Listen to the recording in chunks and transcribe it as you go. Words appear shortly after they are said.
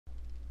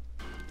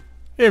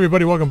Hey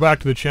everybody, welcome back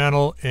to the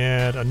channel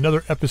and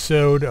another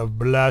episode of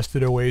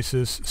Blasted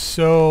Oasis.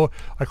 So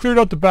I cleared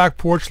out the back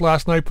porch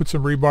last night, put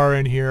some rebar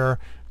in here,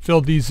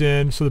 filled these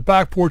in. So the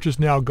back porch is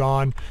now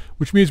gone,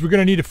 which means we're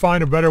going to need to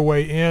find a better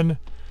way in.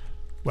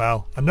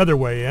 Well, another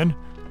way in,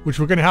 which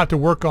we're going to have to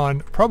work on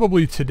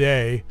probably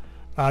today.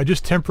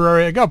 Just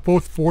temporary. I got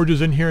both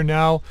forges in here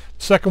now.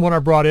 Second one I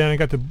brought in, I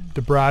got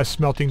the brass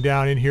smelting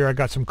down in here. I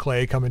got some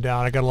clay coming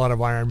down. I got a lot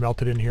of iron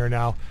melted in here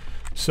now.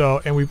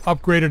 So, and we've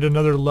upgraded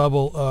another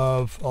level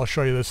of, I'll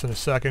show you this in a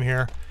second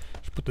here.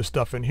 Just put this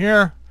stuff in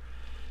here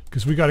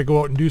because we got to go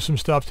out and do some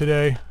stuff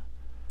today.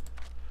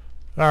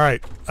 All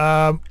right.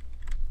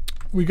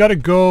 We got to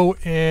go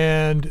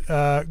and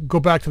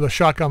go back to the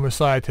shotgun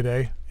Messiah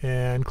today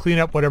and clean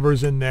up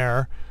whatever's in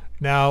there.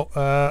 Now,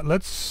 I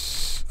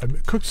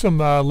cooked some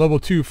level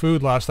 2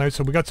 food last night,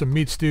 so we got some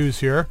meat stews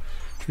here,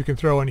 which we can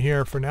throw in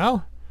here for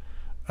now.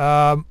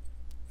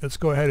 Let's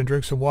go ahead and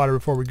drink some water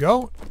before we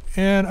go.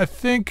 And I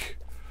think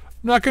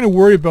I'm not going to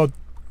worry about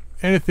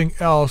anything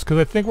else because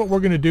I think what we're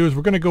going to do is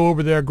we're going to go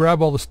over there,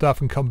 grab all the stuff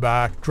and come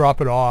back,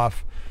 drop it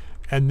off,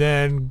 and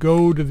then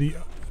go to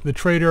the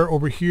trader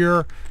over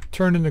here,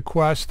 turn in the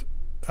quest,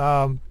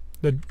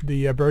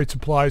 the buried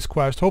supplies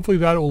quest. Hopefully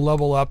that will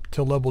level up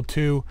to level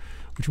 2,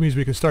 which means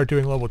we can start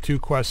doing level 2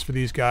 quests for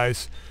these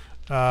guys.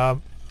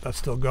 That's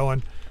still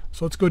going.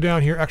 So let's go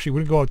down here. Actually, we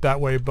didn't go out that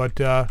way,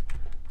 but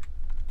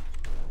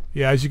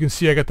yeah, as you can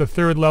see, I got the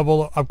 3rd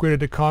level upgraded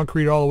to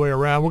concrete all the way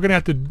around. We're going to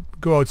have to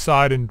go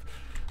outside and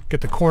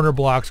get the corner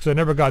blocks because I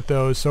never got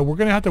those. So we're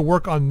going to have to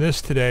work on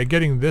this today,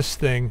 getting this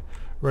thing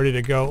ready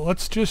to go.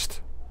 Let's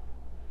just...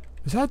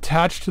 Is that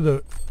attached to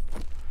the...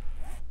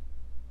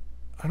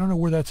 I don't know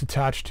where that's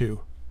attached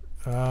to.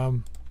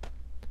 Oops,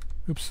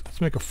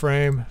 let's make a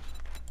frame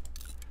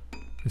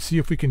and see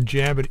if we can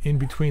jam it in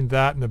between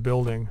that and the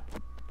building.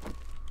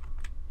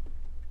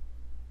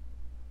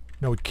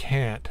 No, we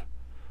can't.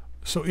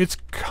 So it's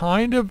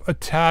kind of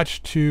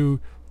attached to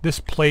this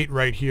plate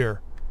right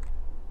here.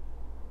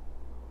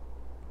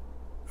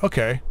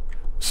 Okay.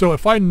 So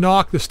if I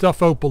knock the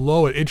stuff out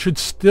below it, it should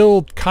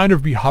still kind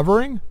of be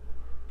hovering.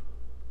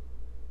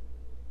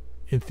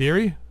 In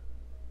theory.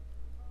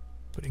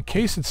 But in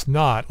case it's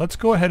not, let's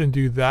go ahead and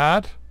do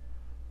that.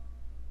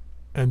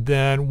 And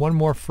then one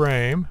more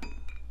frame.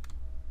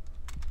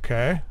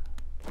 Okay.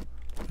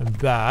 And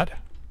that.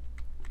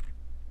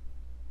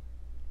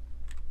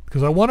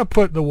 Because I want to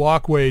put the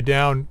walkway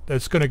down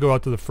that's going to go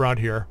out to the front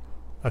here,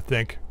 I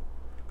think.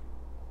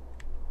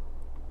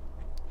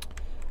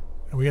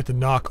 And we have to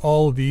knock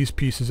all of these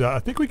pieces out. I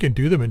think we can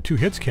do them in 2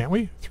 hits, can't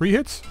we? 3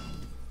 hits?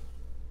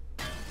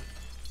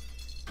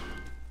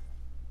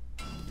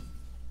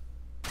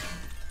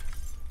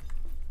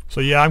 So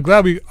yeah, I'm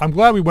glad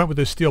we went with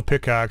this steel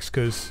pickaxe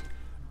because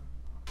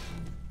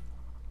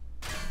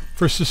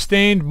for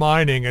sustained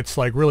mining it's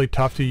like really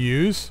tough to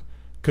use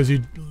because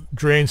you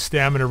drain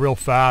stamina real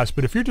fast.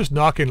 But if you're just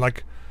knocking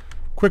like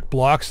quick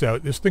blocks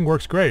out, this thing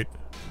works great.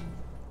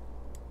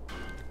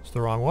 It's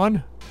the wrong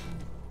one.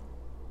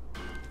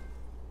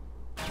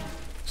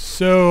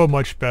 So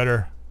much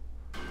better.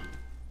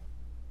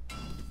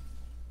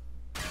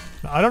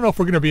 Now, I don't know if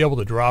we're going to be able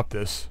to drop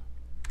this.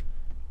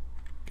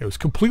 Okay, it was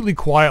completely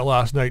quiet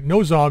last night.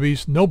 No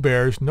zombies, no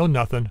bears, no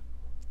nothing.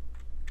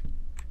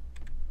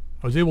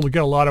 I was able to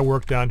get a lot of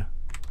work done.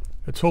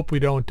 Let's hope we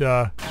don't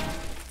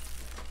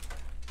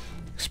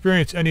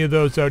experience any of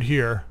those out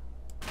here.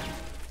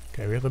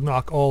 Okay, we have to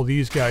knock all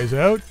these guys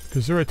out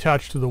because they're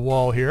attached to the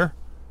wall here.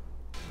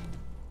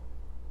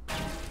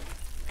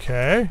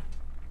 Okay.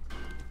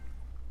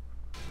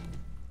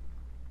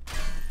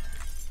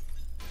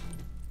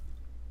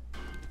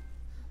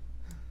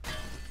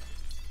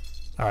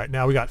 Alright,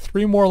 now we got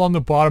 3 more along the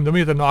bottom. Then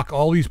we have to knock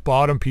all these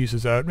bottom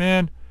pieces out.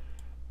 Man.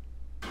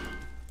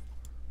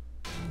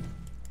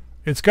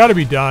 It's got to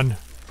be done.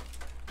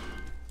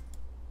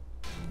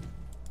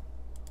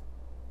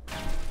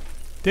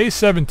 Day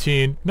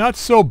 17, not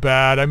so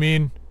bad. I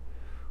mean,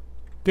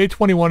 day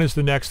 21 is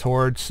the next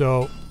horde,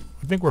 so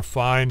I think we're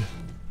fine.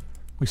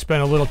 We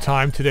spent a little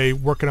time today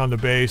working on the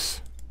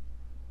base.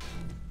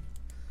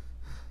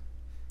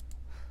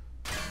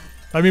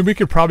 I mean, we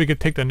could probably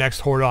take the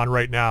next horde on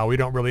right now. We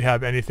don't really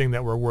have anything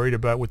that we're worried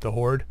about with the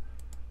horde.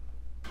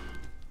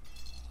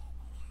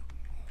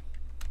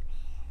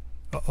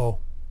 Uh-oh.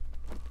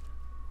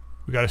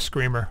 We got a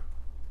screamer.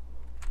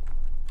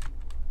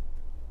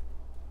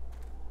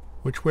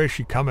 Which way is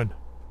she coming?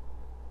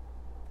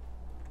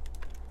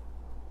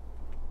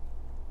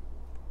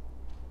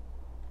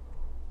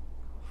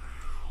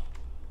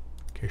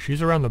 Okay, she's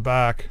around the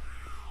back.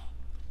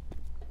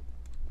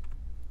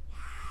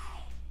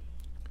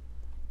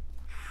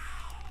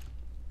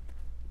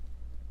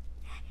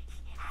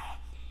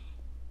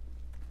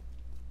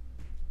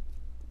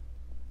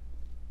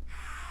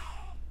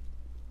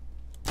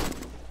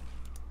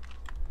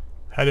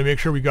 Had to make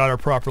sure we got her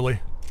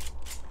properly.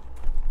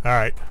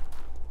 Alright.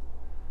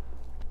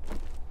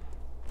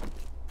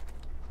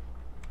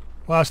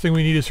 Last thing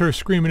we need is her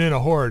screaming in a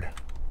horde.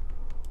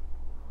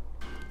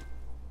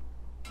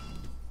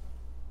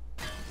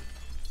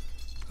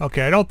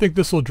 Okay, I don't think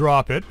this will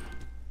drop it.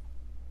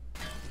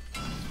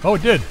 Oh,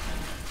 it did.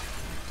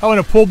 Oh, and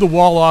it pulled the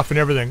wall off and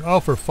everything.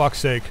 Oh, for fuck's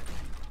sake.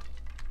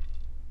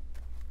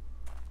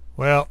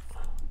 Well,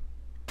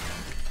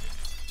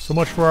 so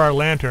much for our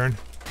lantern.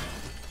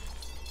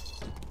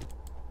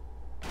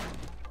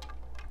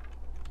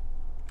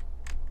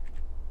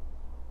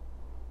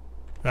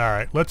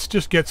 Alright, let's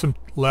just get some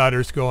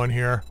ladders going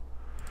here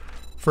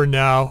for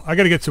now. I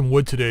gotta get some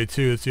wood today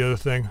too, that's the other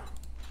thing.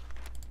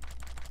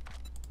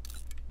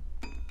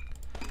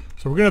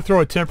 So we're gonna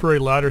throw a temporary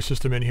ladder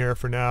system in here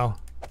for now.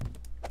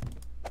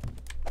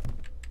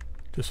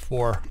 Just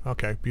 4.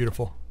 Okay,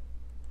 beautiful.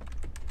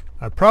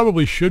 I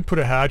probably should put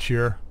a hatch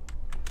here.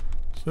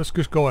 So let's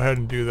just go ahead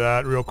and do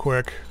that real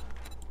quick.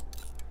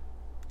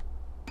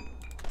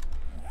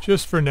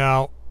 Just for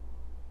now.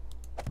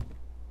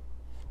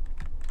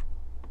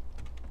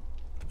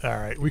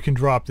 Alright, we can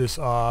drop this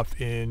off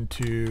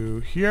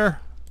into here.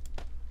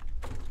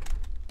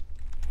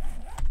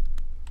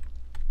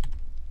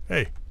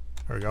 Hey,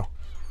 there we go.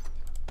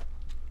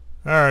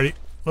 Alrighty,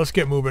 let's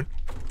get moving.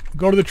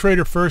 Go to the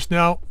trader first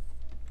now.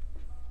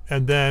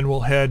 And then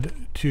we'll head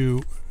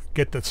to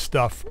get the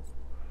stuff.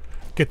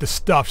 Get the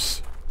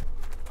stuffs.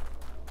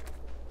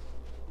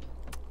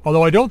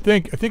 Although I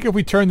think if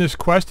we turn this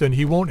quest in,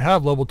 he won't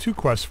have level 2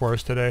 quests for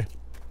us today.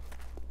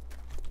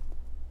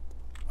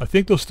 I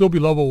think they'll still be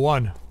level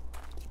 1.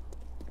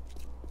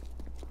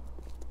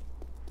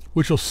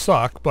 Which will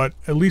suck, but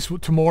at least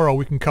tomorrow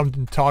we can come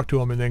and talk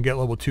to him and then get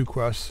level 2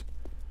 quests.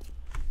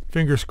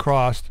 Fingers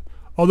crossed.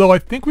 Although I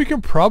think we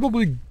can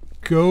probably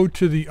go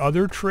to the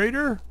other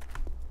trader.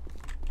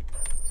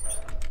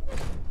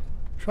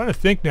 Trying to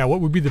think now,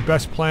 what would be the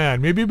best plan?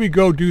 Maybe we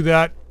go do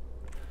that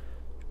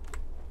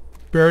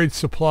buried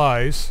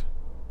supplies.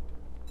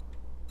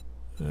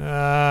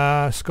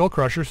 Skull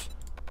crushers.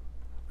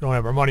 We don't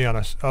have our money on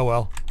us. Oh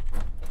well.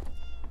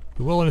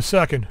 We will in a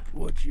second.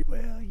 Would you?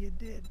 Well, you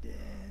did.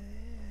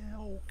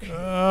 Okay.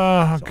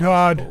 Oh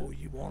God.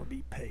 You want to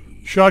be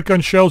paid.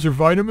 Shotgun shells or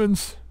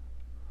vitamins?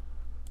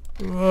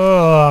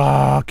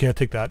 Okay, I'll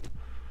take that.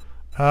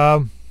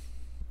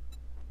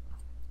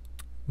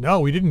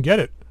 No, we didn't get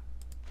it.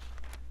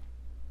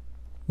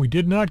 We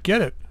did not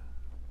get it.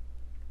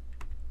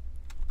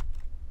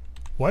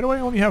 Why do I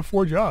only have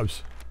 4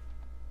 jobs?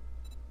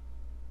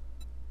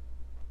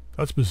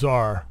 That's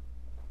bizarre.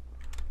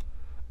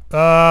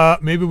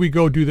 Maybe we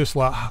go do this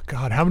oh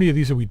God, how many of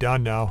these have we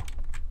done now?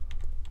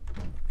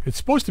 It's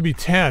supposed to be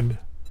 10.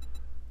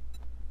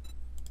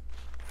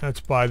 Let's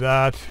buy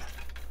that.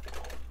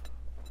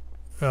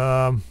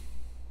 Got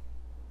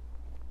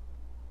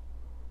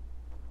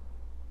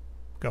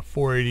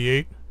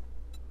 488.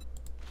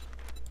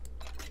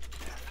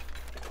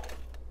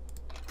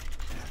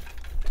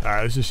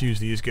 Alright, let's just use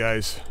these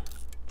guys.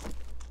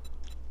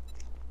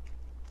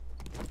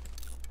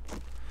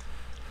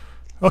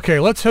 Okay,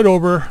 let's head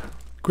over,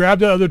 grab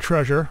that other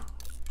treasure.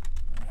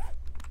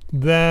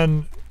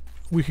 Then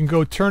we can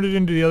go turn it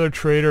into the other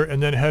trader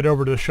and then head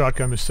over to the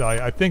Shotgun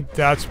Messiah. I think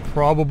that's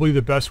probably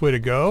the best way to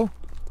go.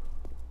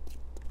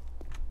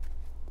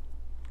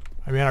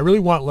 I mean, I really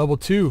want level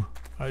 2.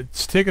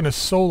 It's taken us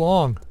so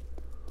long.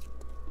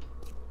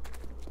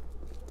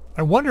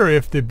 I wonder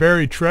if the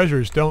buried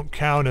treasures don't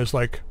count as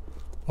like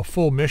a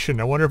full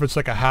mission. I wonder if it's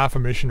like a half a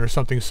mission or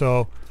something,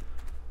 so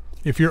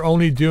if you're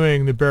only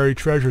doing the buried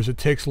treasures it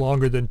takes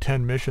longer than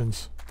 10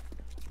 missions.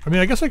 I mean,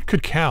 I guess I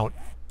could count.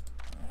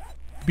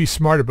 Be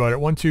smart about it.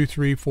 1, 2,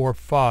 3, 4,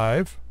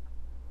 5.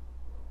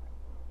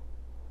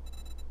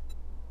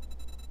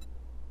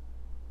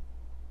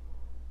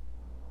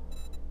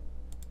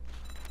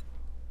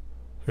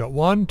 We got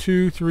 1,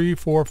 2, 3,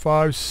 4,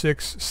 5,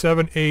 6,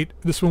 7, 8.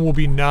 This one will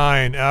be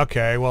 9.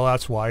 Okay, well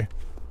that's why.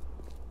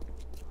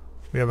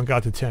 We haven't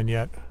got to 10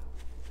 yet.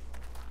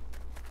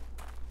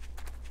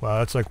 Wow,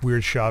 that's like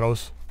weird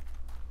shadows.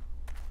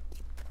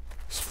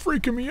 It's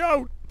freaking me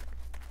out.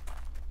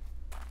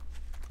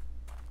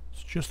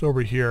 It's just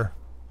over here.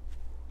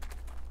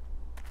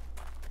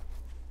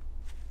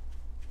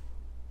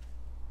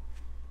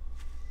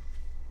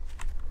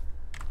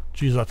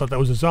 Jeez, I thought that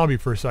was a zombie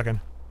for a second.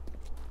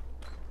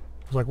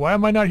 I was like, why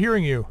am I not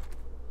hearing you?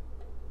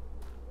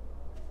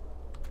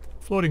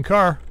 Floating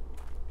car.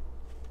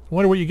 I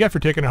wonder what you get for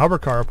taking a hover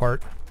car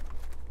apart.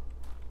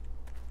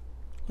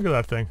 Look at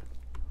that thing.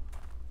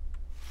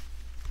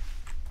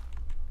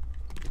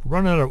 We're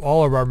running out of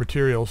all of our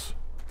materials.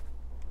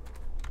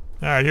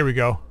 Alright, here we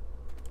go.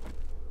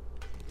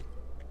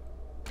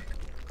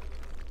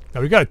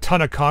 Now we got a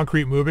ton of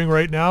concrete moving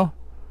right now.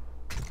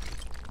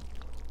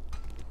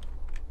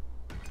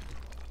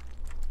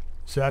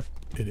 Is that?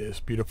 It is.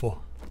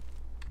 Beautiful.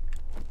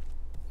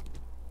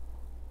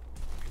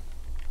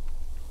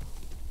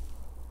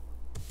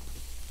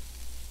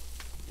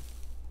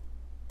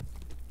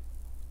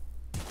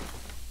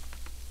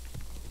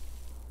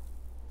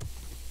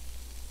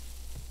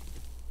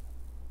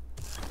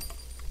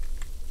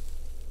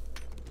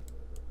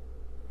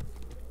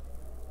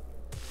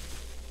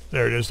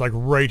 There it is, like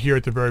right here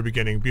at the very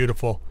beginning.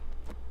 Beautiful.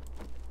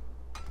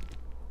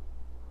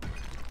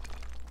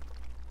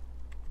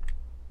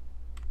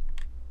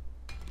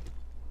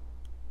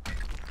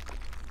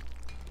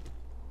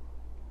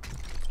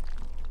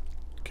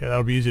 Okay,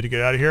 that'll be easy to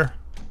get out of here.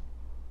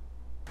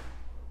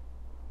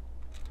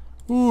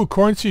 Ooh,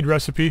 corn seed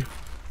recipe.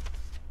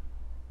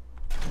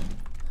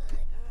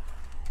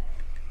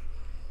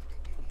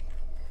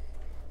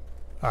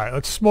 Alright,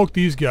 let's smoke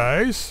these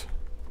guys.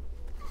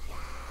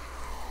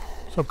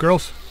 What's up,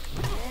 girls?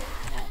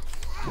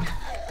 You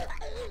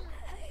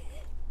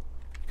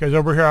guys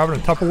over here having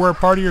a Tupperware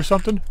party or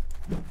something?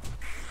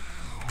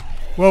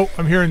 Whoa,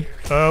 I'm hearing...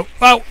 oh!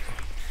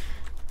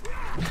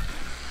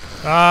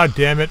 Ah,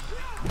 damn it.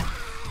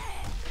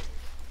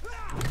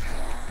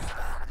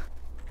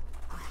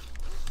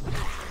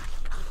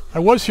 I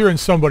was hearing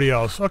somebody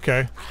else.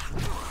 Okay.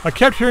 I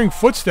kept hearing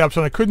footsteps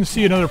and I couldn't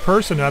see another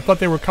person and I thought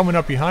they were coming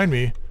up behind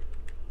me.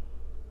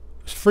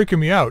 It's freaking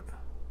me out.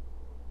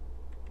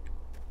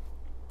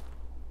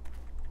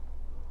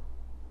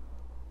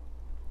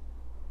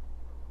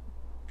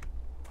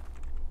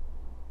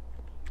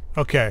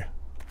 Okay.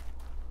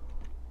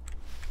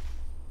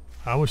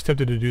 I was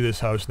tempted to do this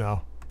house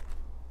now.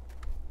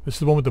 This is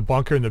the one with the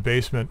bunker in the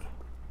basement.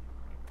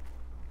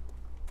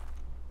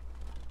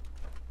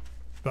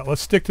 But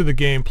let's stick to the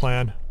game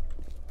plan.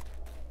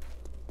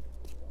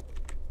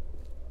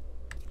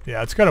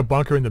 Yeah, it's got a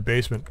bunker in the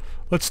basement.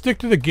 Let's stick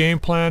to the game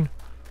plan.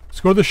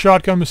 Let's go to the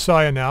Shotgun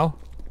Messiah now.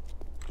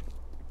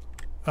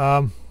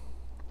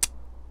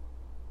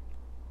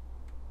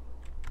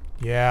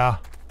 Yeah.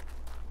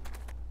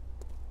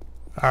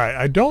 Alright,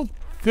 I don't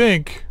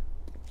think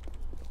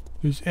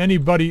there's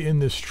anybody in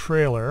this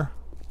trailer.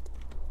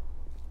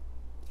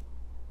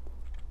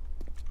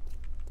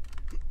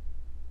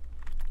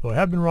 Well, I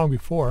have been wrong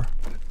before.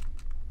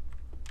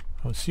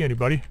 I don't see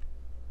anybody.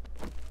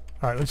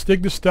 Alright, let's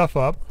dig this stuff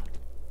up.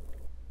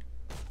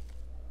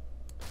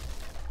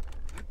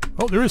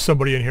 Oh, there is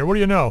somebody in here. What do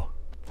you know?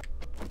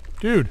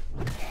 Dude.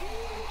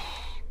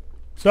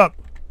 What's up?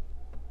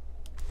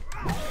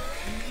 That's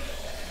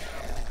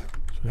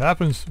what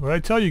happens. What I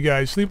tell you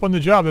guys, sleep on the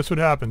job, that's what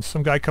happens.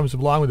 Some guy comes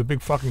along with a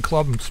big fucking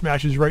club and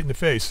smashes you right in the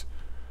face.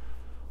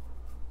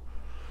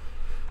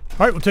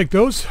 Alright, we'll take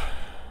those.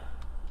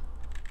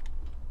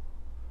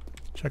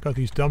 Check out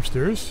these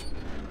dumpsters.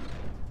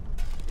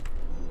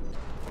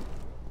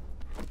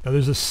 Now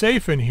there's a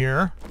safe in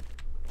here.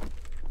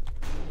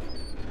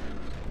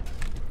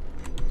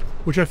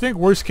 Which I think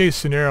worst case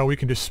scenario we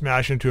can just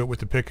smash into it with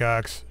the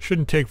pickaxe.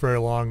 Shouldn't take very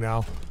long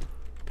now.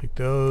 Take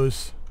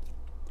those.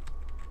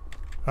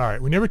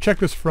 Alright, we never checked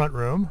this front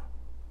room.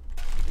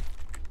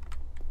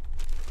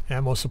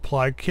 Ammo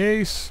supply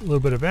case. A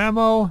little bit of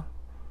ammo. A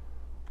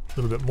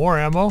little bit more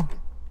ammo.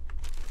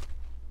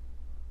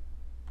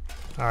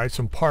 Alright,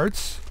 some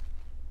parts.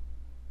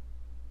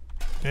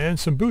 And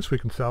some boots we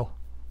can sell.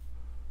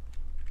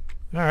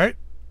 Alright.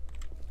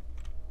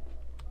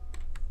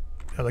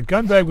 Now the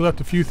gun bag we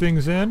left a few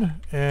things in.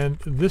 And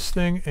this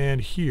thing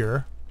and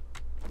here.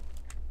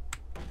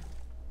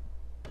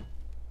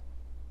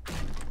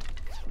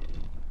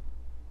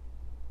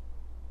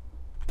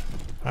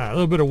 Alright, a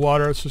little bit of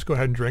water. Let's just go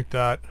ahead and drink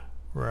that.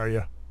 Where are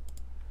you?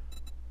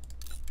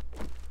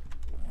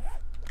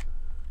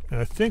 And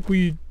I think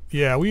we...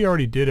 yeah, we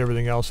already did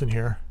everything else in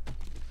here.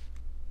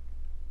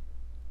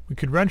 We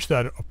could wrench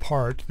that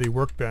apart, the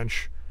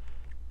workbench.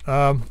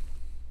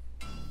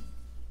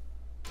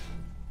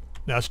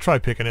 Now let's try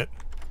picking it.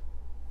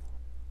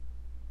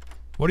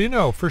 What do you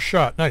know? First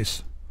shot.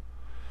 Nice.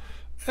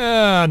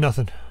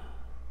 Nothing.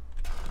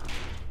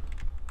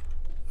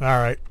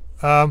 Alright.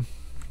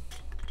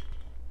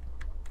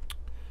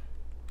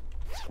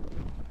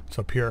 What's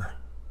up here?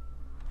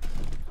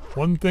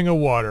 One thing of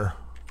water.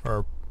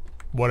 Or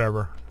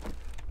whatever.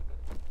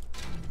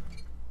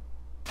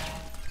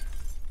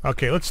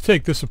 Okay, let's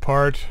take this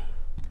apart.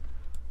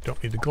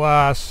 Don't need the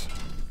glass.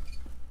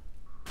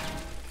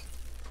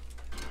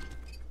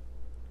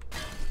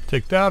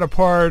 Take that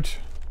apart.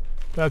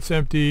 That's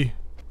empty.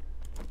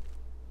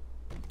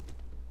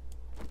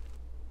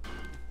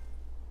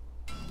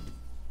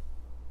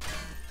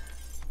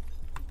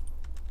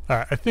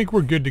 Alright, I think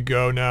we're good to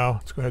go now.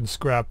 Let's go ahead and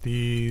scrap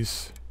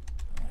these.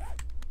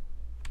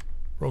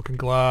 Broken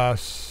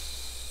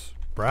glass.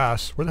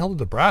 Brass. Where the hell did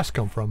the brass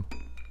come from?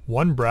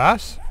 One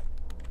brass?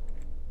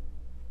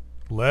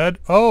 Lead?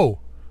 Oh!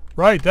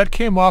 Right, that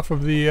came off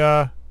of the,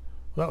 well,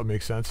 that would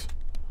make sense.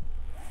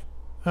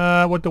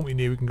 What don't we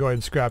need? We can go ahead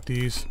and scrap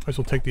these. Might as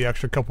well take the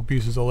extra couple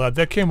pieces of lead.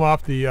 That came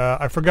off the,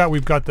 I forgot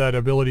we've got that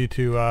ability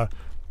to,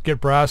 get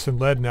brass and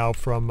lead now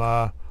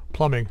from,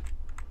 plumbing.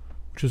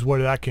 Which is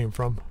where that came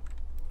from.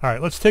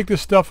 Alright, let's take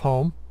this stuff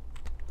home.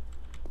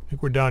 I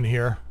think we're done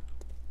here.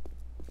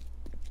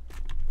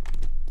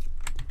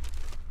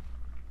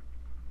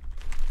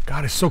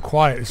 God, it's so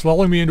quiet. It's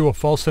lulling me into a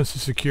false sense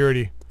of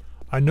security.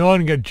 I know I'm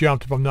going to get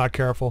jumped if I'm not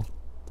careful.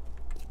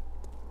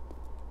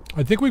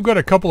 I think we've got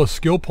a couple of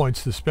skill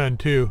points to spend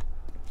too.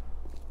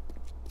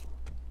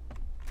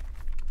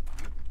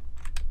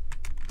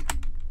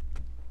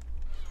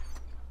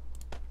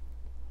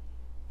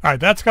 Alright,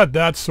 that's got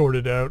that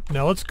sorted out.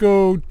 Now let's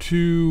go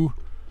to...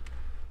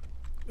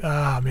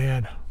 ah,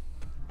 man.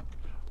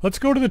 Let's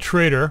go to the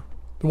trader,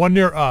 the one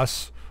near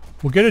us.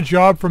 We'll get a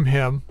job from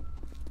him.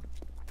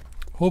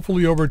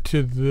 hopefully over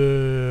to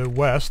the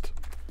west.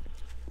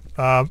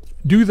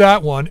 Do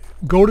that one,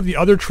 go to the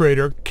other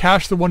trader,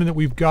 cash the one that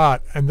we've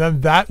got, and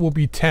then that will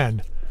be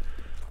 10.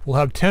 We'll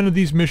have 10 of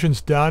these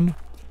missions done,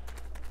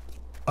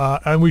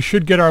 and we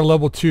should get our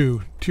level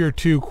 2, tier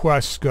 2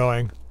 quests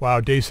going.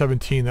 Wow, day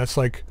 17, that's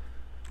like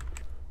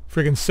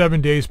friggin' 7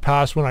 days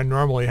past when I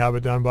normally have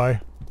it done by.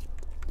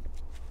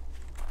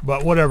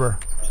 But whatever.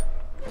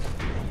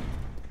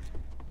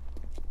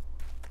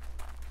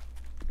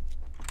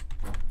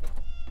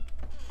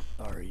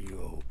 Are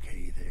you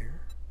okay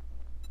there?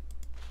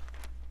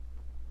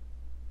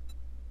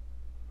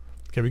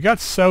 Okay, we got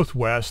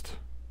southwest.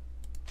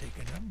 Take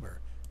a number.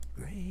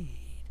 Great.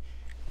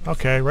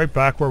 Okay, right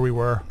back where we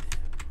were.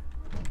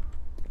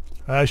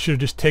 I should have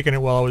just taken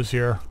it while I was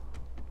here.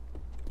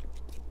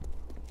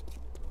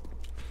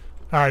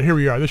 Alright, here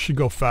we are. This should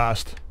go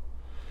fast.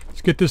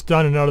 Let's get this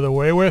done and out of the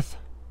way with.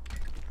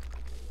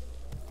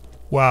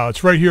 Wow,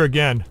 it's right here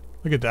again.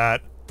 Look at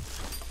that.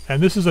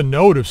 And this is a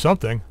node of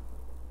something.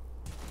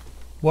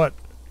 What?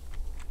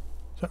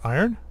 Is that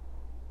iron?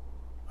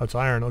 That's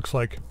iron, looks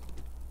like.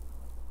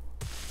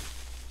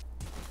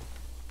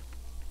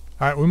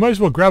 Alright, we might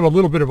as well grab a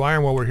little bit of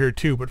iron while we're here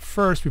too, but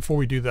first, before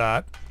we do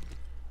that,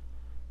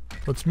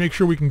 let's make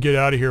sure we can get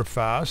out of here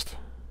fast.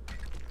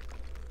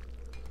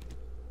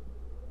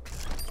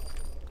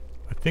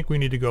 I think we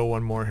need to go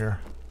one more here.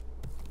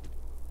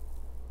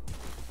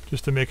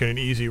 Just to make it an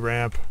easy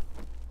ramp.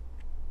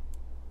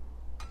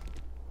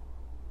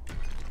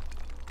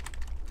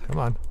 Come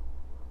on.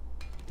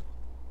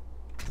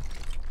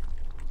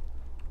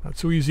 Not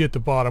so easy at the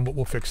bottom, but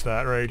we'll fix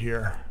that right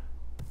here.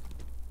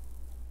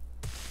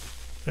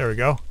 There we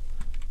go.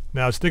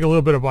 Now let's dig a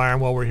little bit of iron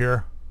while we're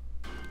here.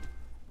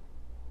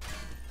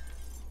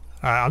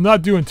 Alright, I'm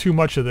not doing too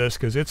much of this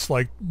because it's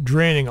like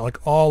draining like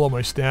all of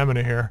my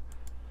stamina here.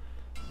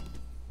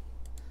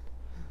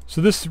 So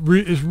this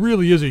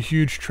really is a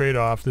huge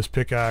trade-off, this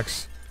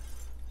pickaxe.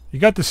 You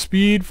got the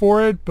speed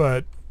for it,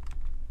 but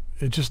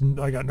it just,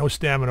 I got no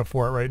stamina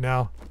for it right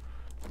now.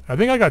 I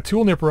think I got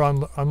Tool Nipper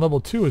on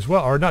level 2 as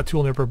well. Or not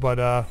Tool Nipper,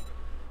 but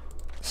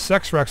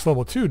Sex Rex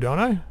level 2, don't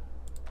I?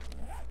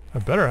 I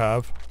better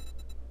have.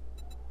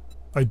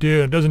 I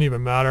do, it doesn't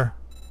even matter.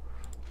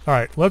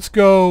 Alright, let's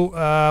go,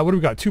 what do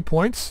we got? 2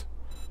 points?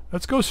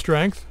 Let's go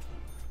Strength.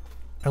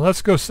 And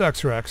let's go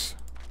Sex Rex.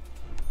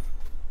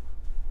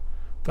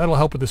 That'll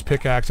help with this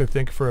pickaxe, I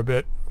think, for a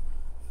bit.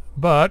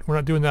 But we're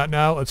not doing that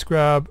now. Let's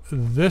grab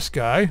this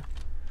guy.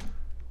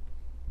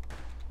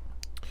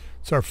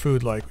 What's our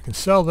food like? We can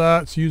sell that.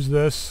 Let's use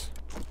this.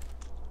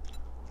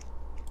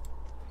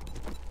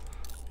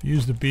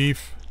 Use the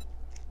beef.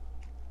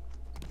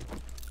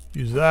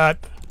 Use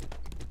that.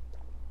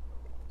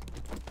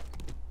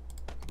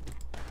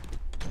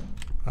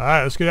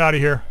 Alright, let's get out of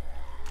here.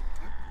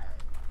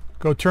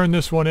 Go turn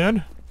this one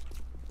in.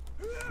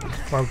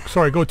 Or,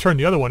 sorry, go turn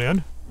the other one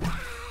in.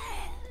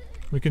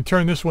 We can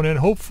turn this one in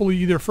hopefully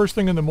either first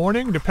thing in the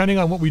morning, depending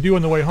on what we do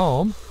on the way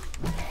home.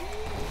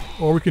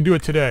 Or we can do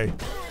it today.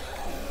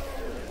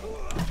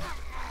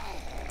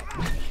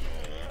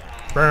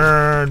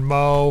 Burn,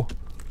 Mo.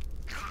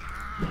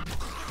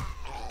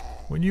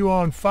 When you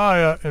on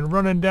fire and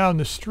running down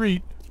the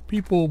street,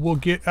 people will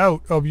get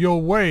out of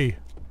your way.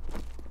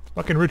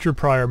 Fucking Richard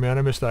Pryor, man.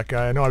 I miss that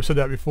guy. I know I've said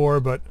that before,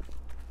 but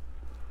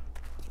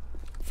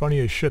funny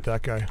as shit,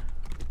 that guy.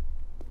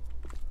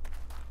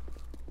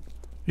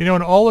 You know,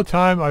 in all the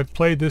time I've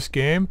played this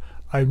game,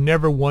 I've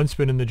never once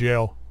been in the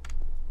jail.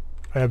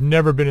 I have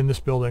never been in this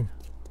building.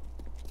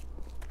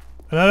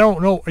 And I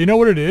don't know, you know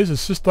what it is?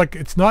 It's just like,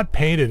 it's not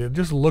painted. It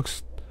just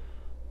looks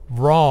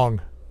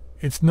wrong.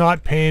 It's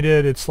not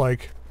painted. It's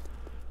like,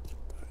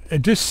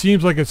 it just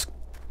seems like it's,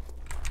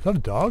 is that a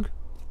dog?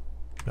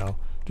 No.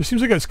 It just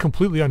seems like it's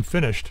completely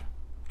unfinished.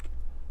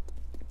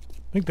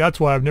 I think that's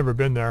why I've never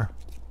been there.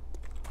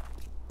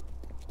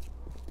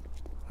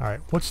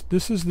 Alright,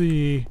 this is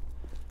the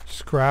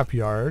scrap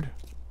yard.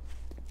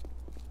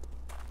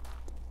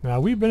 Now,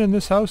 we've been in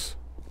this house?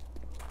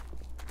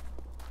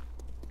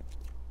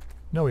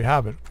 No, we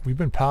haven't. We've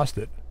been past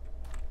it.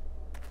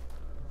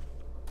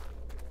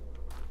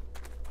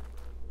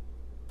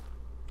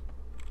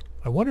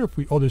 I wonder if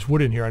we... Oh, there's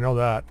wood in here. I know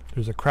that.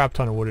 There's a crap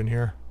ton of wood in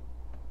here.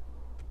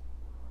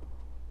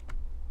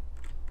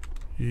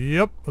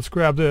 Yep. Let's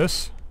grab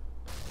this.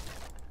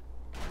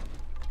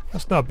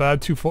 That's not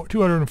bad.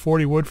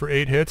 240 wood for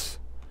 8 hits.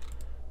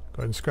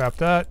 Go ahead and scrap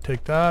that.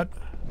 Take that.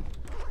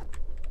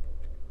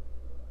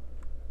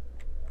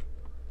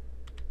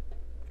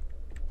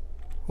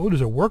 Oh,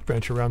 there's a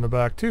workbench around the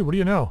back too. What do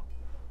you know?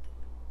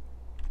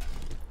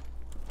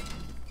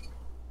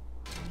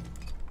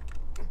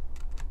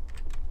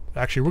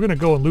 Actually, we're going to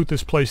go and loot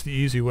this place the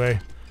easy way.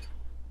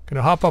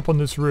 Gonna hop up on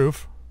this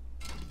roof.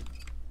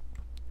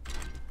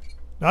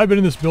 Now, I've been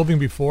in this building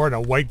before and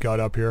a white got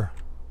up here.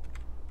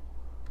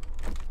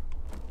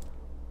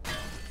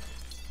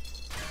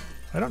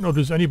 I don't know if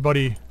there's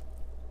anybody...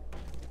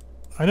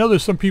 I know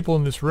there's some people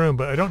in this room,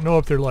 but I don't know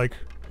if they're like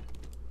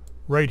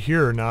right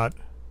here or not.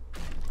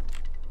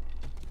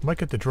 Might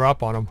get the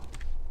drop on them.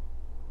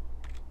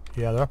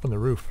 Yeah, they're up on the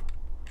roof.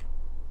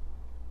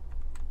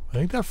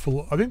 I think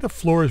the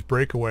floor is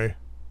breakaway.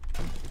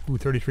 Ooh,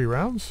 33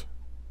 rounds.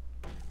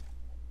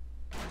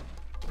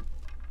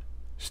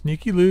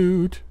 Sneaky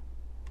loot.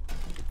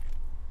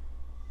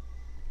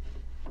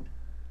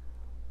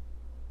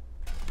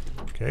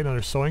 Okay,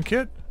 another sewing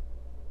kit.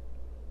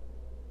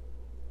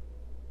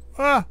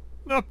 Ah,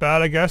 not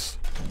bad, I guess.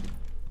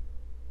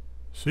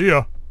 See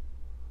ya.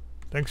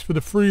 Thanks for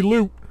the free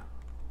loot.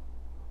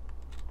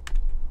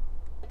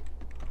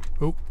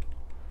 Oh,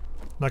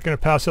 not gonna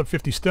pass up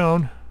 50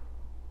 stone.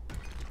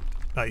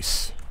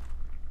 Nice.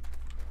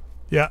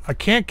 Yeah, I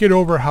can't get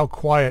over how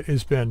quiet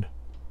it's been.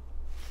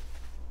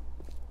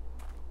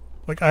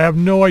 Like, I have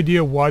no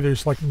idea why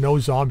there's like no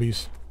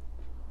zombies.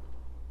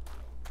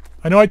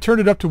 I know I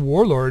turned it up to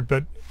Warlord,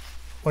 but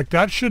like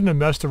that shouldn't have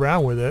messed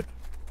around with it.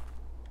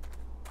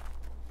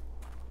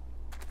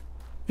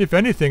 If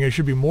anything, it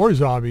should be more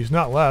zombies,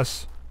 not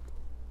less.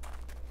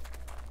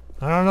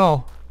 I don't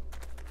know.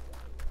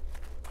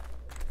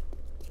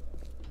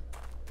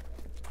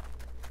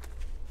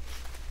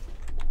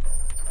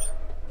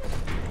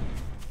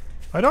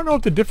 I don't know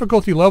if the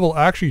difficulty level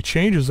actually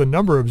changes the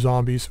number of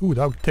zombies. Ooh,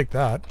 that would take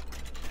that.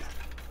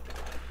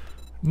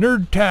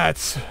 Nerd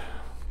tats.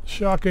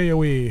 Shock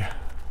AoE.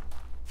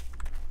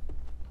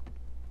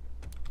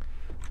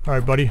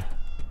 Alright, buddy.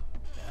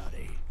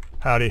 Howdy.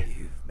 Howdy.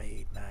 You've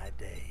made my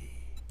day.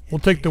 We'll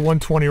take the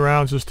 120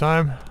 rounds this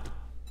time.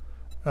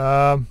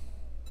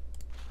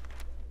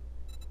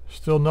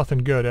 Still nothing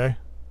good, eh?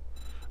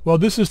 Well,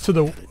 this is to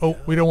the... Oh,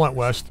 we don't want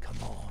west. Come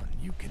on,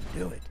 you can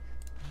do it.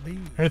 Be.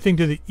 Anything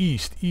to the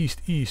east,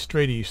 east, east,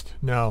 straight east.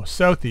 No,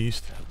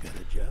 southeast. I've got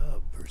a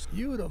job for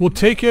you. We'll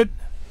take it,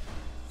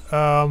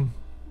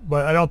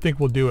 but I don't think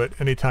we'll do it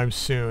anytime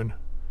soon.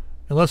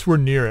 Unless we're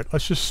near it.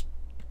 Let's just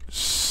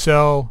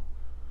sell...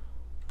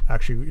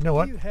 Actually, you know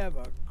what? You have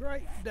a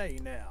great day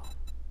now.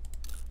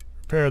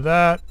 Repair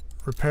that,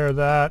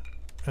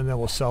 and then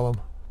we'll sell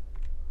them.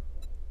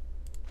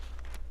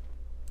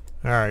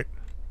 Alright.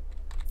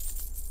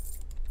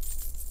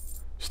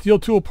 Steel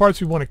tool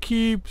parts we want to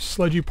keep.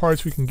 Sledgy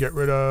parts we can get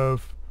rid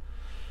of.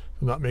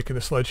 I'm not making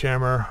a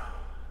sledgehammer.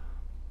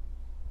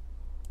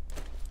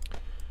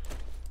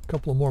 A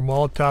couple of more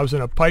Molotovs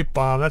and a pipe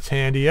bomb. That's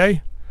handy,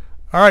 eh?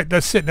 Alright,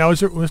 that's it. Now,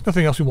 there's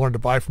nothing else we wanted to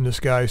buy from this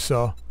guy,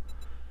 so...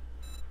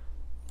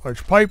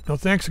 Large pipe. No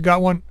thanks. I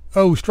got one.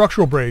 Oh,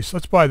 structural brace.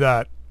 Let's buy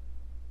that.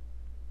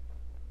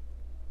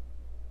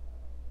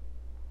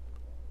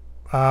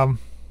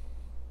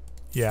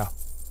 Yeah.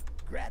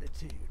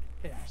 Gratitude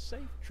and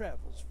safe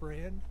travels,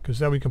 friend. Because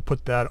then we can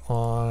put that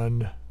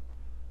on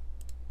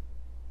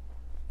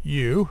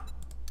you.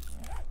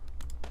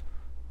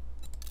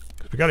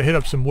 Because we got to hit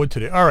up some wood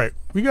today. Alright.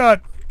 We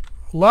got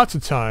lots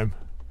of time.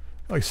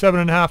 Like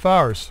 7.5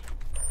 hours.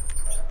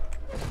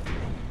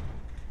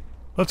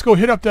 Let's go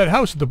hit up that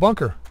house at the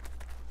bunker.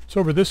 It's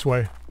over this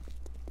way.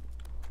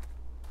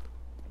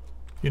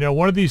 You know,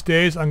 one of these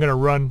days I'm going to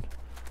run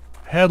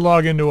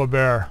headlong into a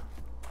bear.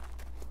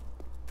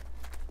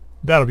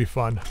 That'll be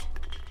fun.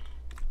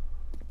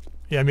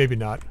 Yeah, maybe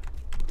not.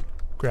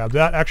 Grab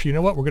that. Actually, you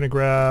know what? We're going to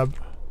grab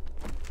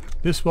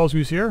this while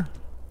who's here.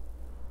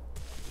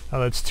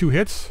 That's 2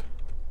 hits.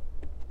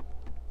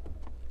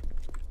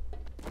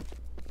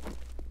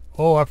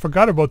 Oh, I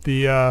forgot about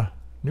the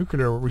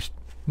nuclear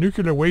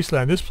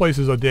wasteland. This place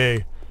is a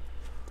day.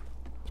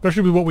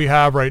 Especially with what we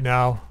have right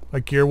now.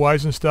 Like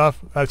gear-wise and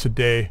stuff. That's a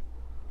day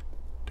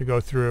to go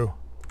through.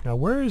 Now,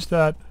 where is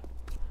that?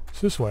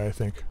 It's this way, I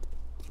think.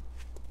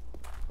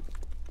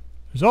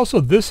 There's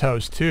also this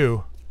house,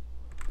 too.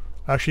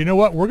 Actually, you know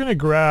what? We're going to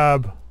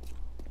grab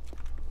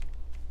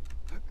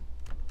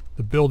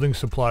the building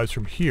supplies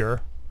from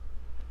here.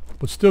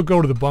 But still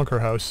go to the bunker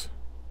house.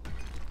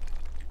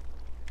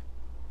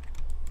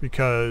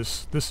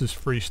 Because this is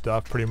free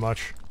stuff, pretty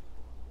much.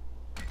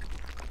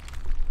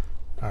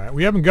 Alright,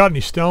 we haven't got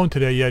any stone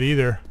today yet,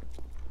 either.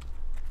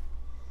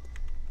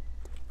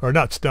 Or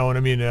not stone,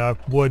 I mean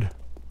wood.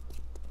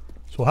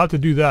 So we'll have to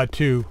do that,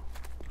 too.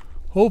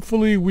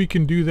 Hopefully we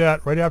can do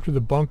that right after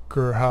the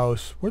bunker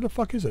house. Where the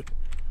fuck is it?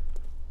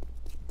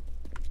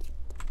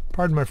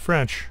 Pardon my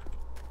French.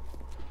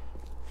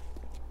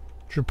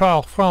 Je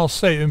parle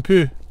français un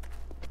peu.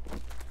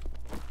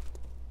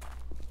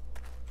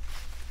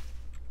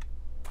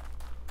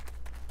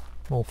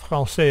 Mon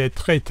français est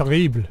très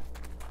terrible.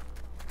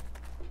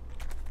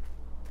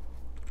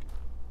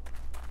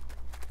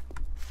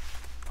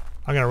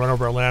 I'm gonna run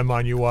over a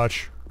landmine, you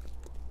watch.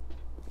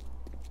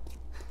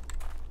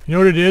 You know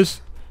what it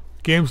is?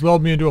 Game's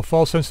lulled me into a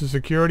false sense of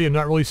security. I'm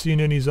not really seeing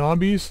any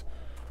zombies.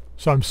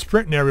 So I'm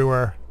sprinting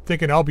everywhere,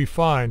 thinking I'll be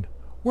fine.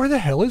 Where the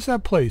hell is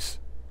that place?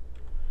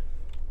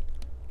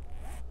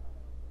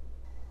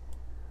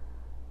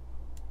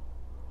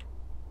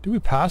 Do we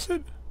pass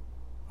it?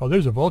 Oh,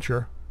 there's a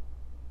vulture.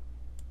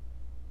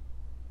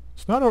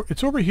 It's not over,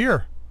 it's over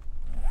here.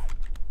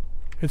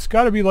 It's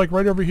got to be like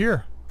right over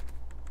here.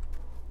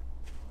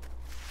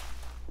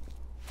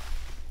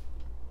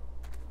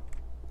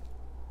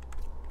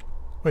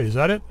 Wait, is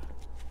that it?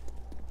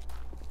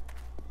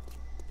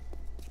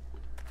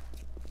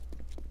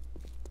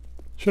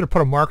 Should have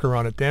put a marker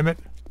on it, damn it.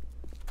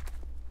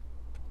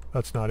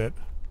 That's not it.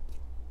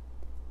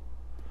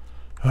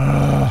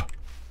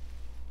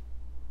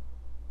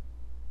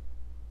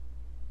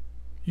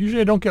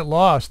 Usually I don't get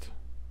lost.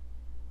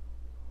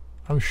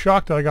 I'm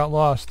shocked that I got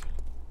lost.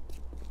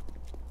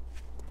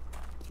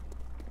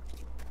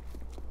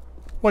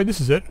 Wait, this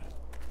is it.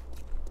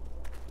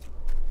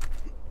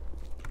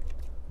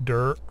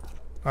 Dirt.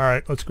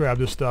 Alright, let's grab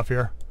this stuff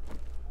here.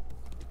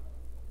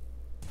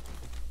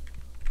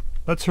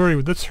 Let's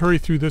hurry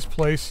through this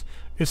place.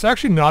 It's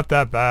actually not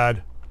that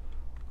bad.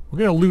 We're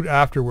gonna loot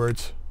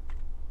afterwards.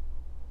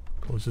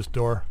 Close this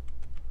door.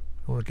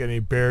 Don't want to get any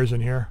bears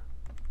in here.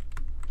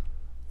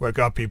 Wake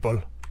up,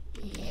 people.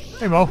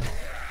 Hey, Mo.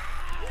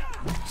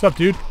 What's up,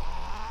 dude?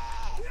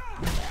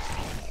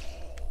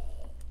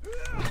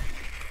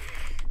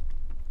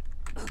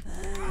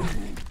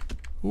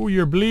 Ooh,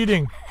 you're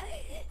bleeding.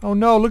 Oh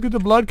no, look at the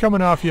blood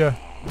coming off you.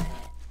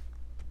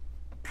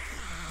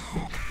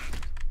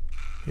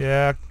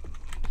 Yeah.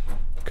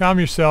 Calm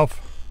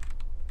yourself.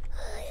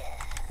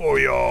 Oh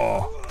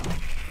yeah.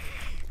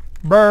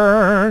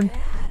 Burn.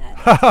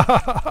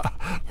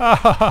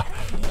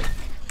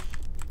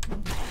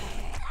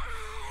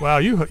 Wow,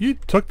 you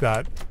took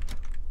that.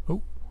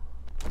 Oh.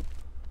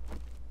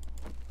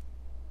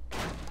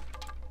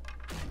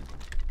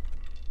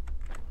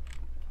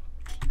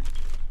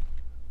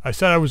 I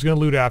said I was going to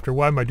loot after.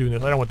 Why am I doing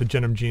this? I don't want the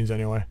denim jeans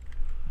anyway.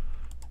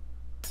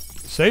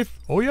 Safe?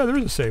 Oh yeah, there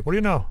is a safe. What do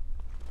you know?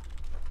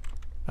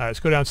 Alright,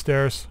 let's go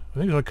downstairs. I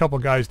think there's a couple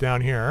guys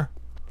down here.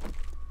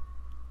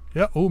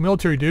 Yeah, oh,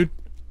 military dude.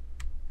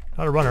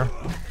 Not a runner.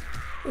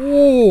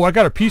 Oh, I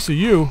got a piece of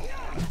you.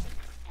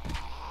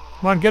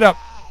 Come on, get up.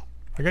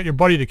 I got your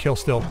buddy to kill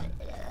still.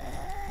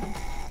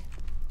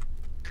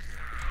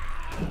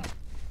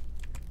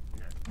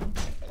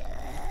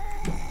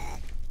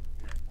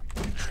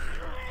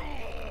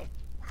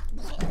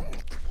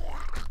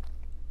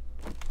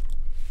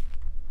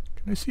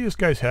 Can I see this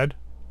guy's head?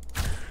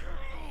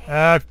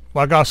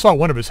 Well, I saw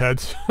one of his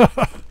heads.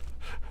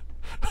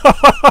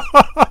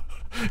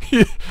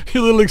 You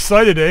a little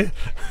excited, eh?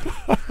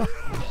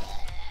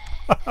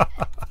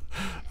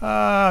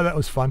 That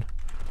was fun.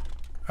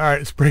 Alright,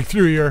 let's break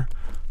through here.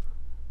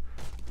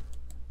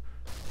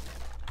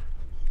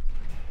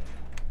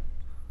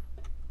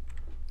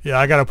 Yeah,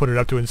 I gotta put it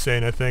up to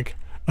insane, I think.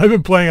 I've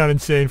been playing on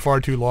insane far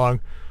too long.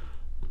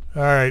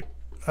 Alright.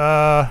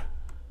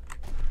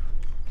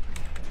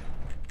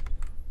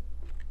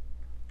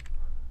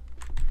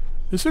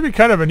 This would be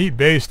kind of a neat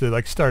base to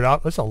like start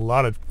out. That's a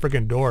lot of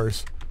freaking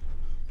doors.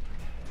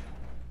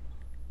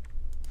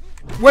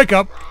 Wake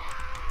up!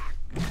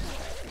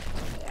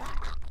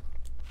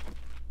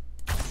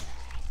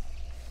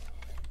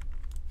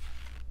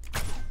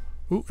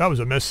 Ooh, that was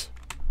a miss.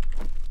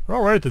 We're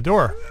all right at the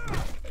door.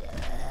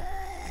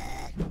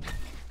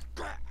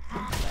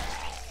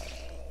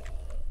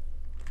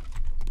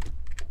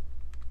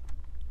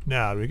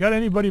 Now, do we got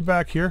anybody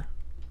back here?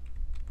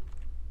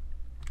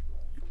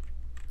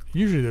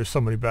 Usually there's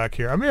somebody back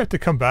here. I may have to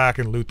come back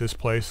and loot this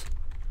place.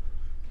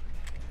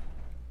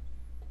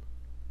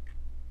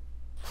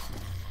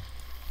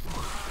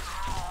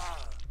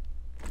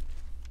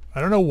 I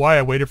don't know why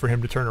I waited for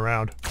him to turn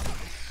around.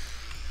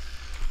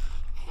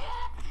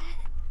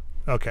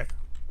 Okay.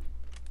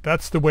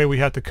 That's the way we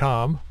have to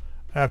come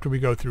after we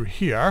go through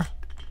here.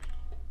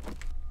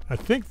 I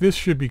think this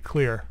should be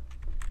clear.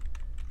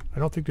 I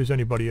don't think there's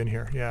anybody in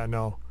here. Yeah,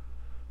 no.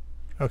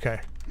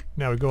 Okay.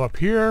 Now we go up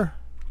here.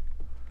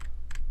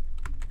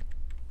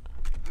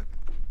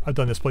 I've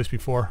done this place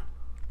before.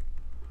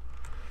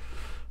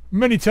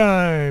 Many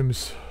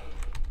times.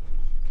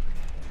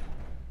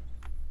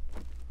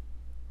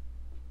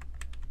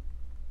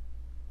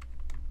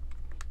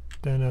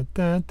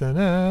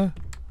 Da-na-da-da-da.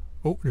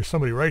 Oh, there's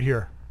somebody right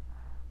here.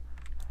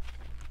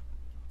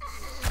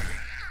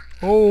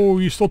 Oh,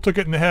 you still took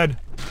it in the head.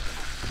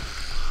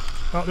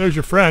 Oh, there's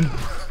your friend.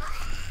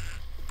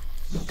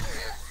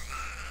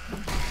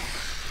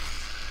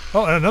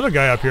 Oh, and another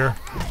guy up here.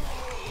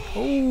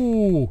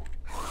 Oh.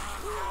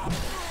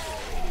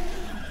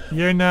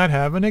 You're not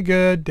having a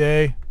good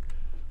day.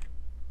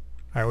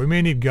 Alright, we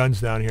may need guns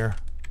down here.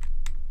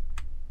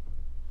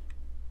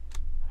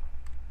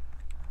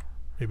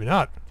 Maybe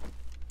not.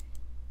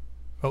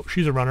 Oh,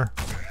 she's a runner.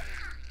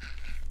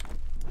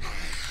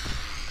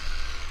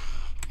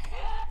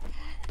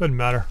 Doesn't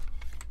matter.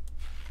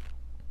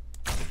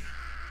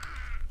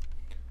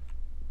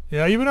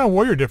 Yeah, even on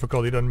warrior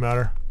difficulty it doesn't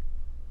matter.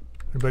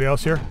 Anybody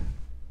else here?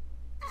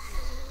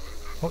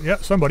 Oh, yeah,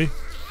 somebody.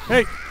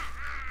 Hey!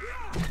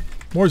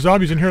 More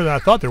zombies in here than I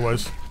thought there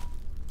was.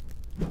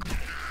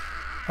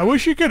 I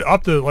wish you could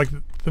up the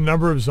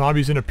number of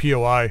zombies in a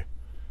POI.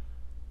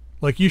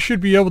 Like you should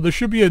be able, there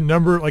should be a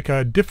number, like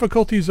a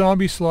difficulty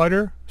zombie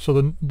slider,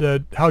 so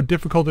the how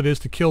difficult it is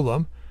to kill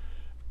them,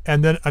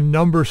 and then a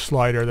number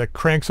slider that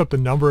cranks up the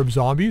number of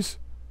zombies.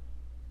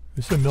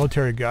 This is a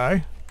military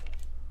guy.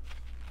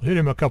 I'll hit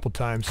him a couple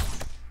times.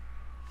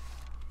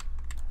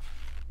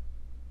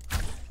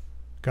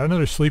 Got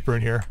another sleeper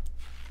in here.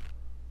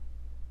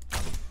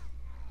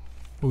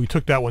 Oh, we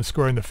took that one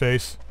square in the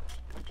face.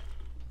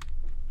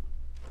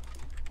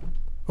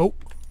 Oh,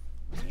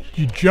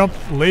 you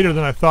jumped later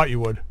than I thought you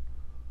would.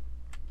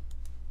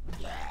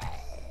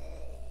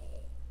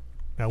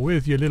 Now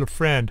with your little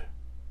friend.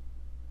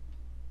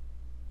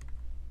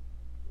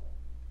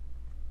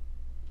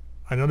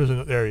 I know there's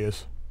another, there he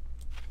is.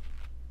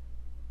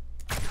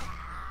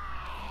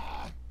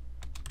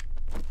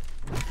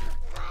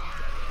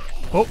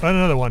 Oh, and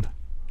another one.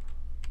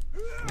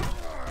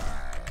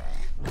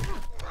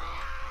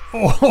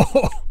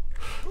 Oh,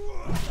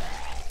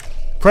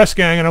 press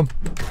ganging him.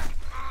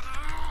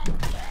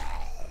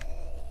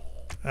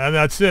 And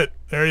that's it.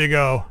 There you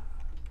go.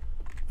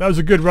 That was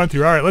a good run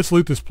through. All right, let's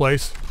loot this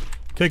place.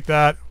 Take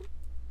that.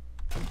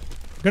 I'm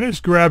gonna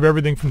just grab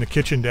everything from the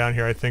kitchen down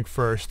here, I think,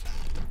 first.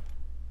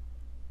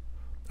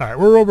 All right,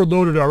 we're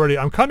overloaded already.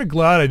 I'm kind of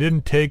glad I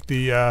didn't take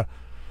the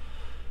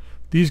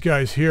these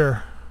guys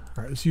here.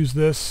 All right, let's use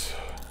this.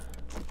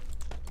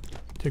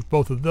 Take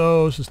both of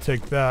those. Let's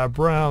take that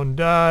brown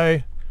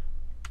dye.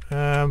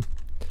 Got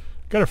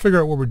to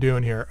figure out what we're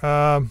doing here.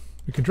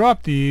 We can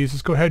drop these.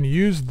 Let's go ahead and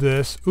use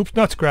this. Oops,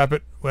 not scrap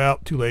it. Well,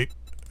 too late.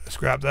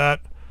 Scrap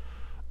that.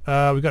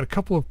 We got a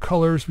couple of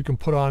colors we can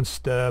put on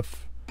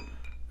stuff.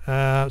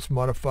 Let's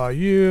modify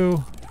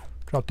you.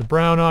 Drop the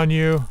brown on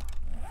you.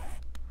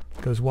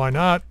 Because why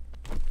not?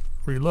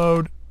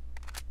 Reload.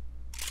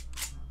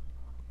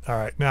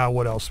 Alright, now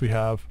what else we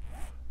have?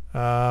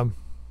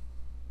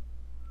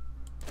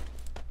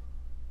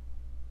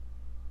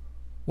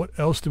 What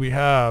else do we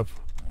have?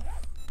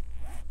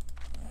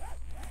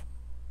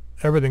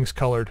 Everything's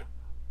colored.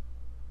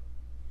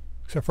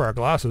 Except for our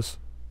glasses.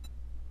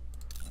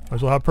 Might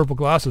as well have purple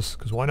glasses,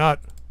 because why not?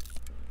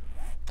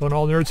 Don't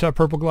all nerds have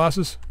purple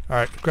glasses?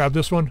 Alright, grab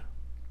this one.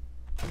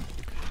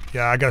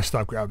 Yeah, I gotta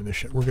stop grabbing this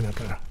shit. We're not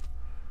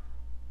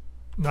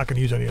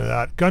gonna use any of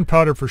that.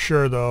 Gunpowder for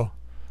sure, though.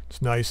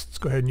 It's nice. Let's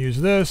go ahead and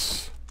use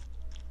this.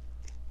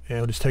 And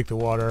we'll just take the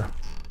water.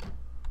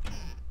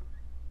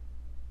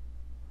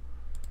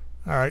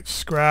 Alright,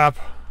 scrap.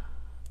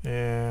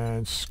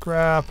 And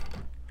scrap.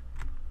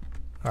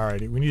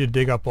 Alrighty, we need to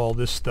dig up all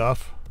this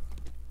stuff.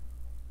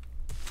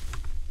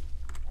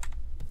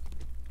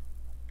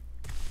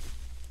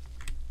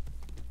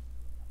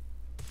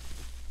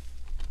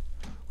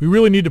 We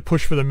really need to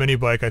push for the mini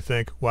bike, I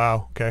think.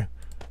 Wow, okay.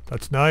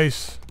 That's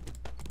nice.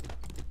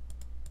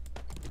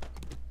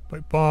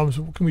 Pipe bombs,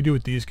 what can we do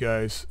with these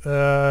guys?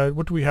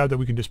 What do we have that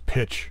we can just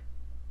pitch?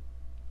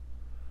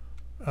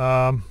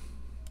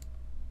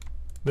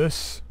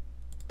 This.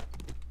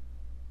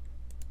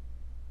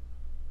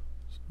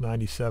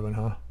 97,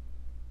 huh?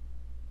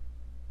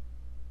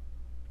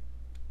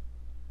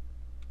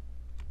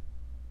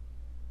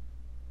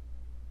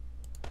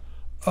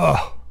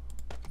 Oh,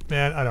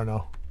 man, I don't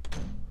know.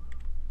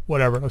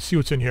 Whatever, let's see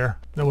what's in here.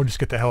 Then we'll just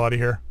get the hell out of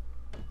here.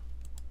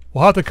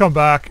 We'll have to come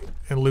back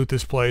and loot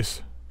this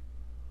place.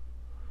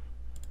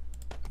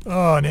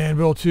 Oh, an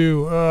anvil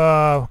too.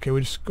 Okay, we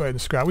just go ahead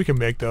and scrap. We can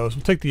make those.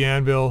 We'll take the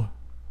anvil.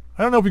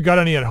 I don't know if we got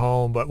any at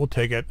home, but we'll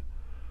take it.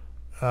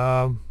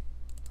 How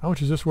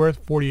much is this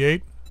worth?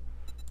 48.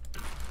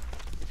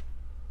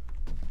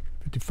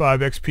 55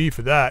 XP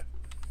for that.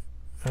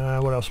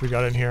 What else we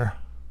got in here?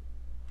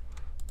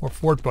 More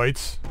fort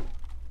bites.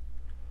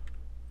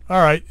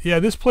 Alright, yeah,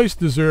 this place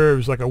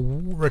deserves like a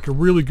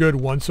really good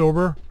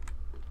once-over.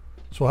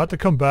 So I'll have to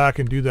come back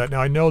and do that.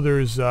 Now I know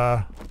there's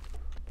one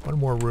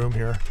more room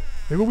here.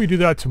 Maybe we do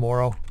that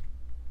tomorrow.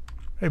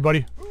 Hey,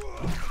 buddy.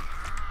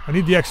 I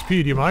need the XP.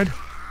 Do you mind?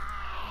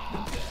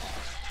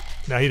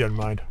 Nah, he doesn't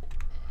mind.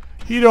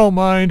 He don't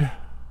mind.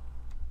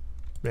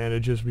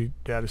 Bandages.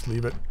 Yeah, just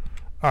leave it.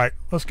 Alright,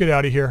 let's get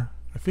out of here.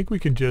 I think we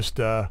can just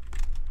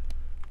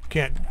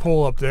can't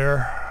pull up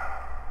there.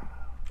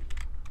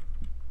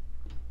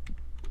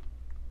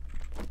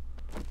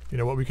 You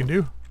know what we can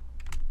do?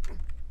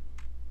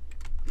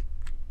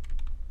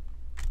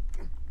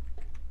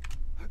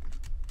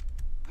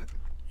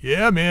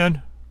 Yeah,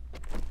 man.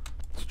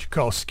 That's what you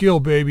call skill,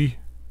 baby.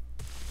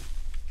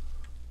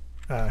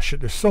 Ah, shit,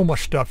 there's so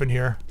much stuff in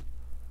here.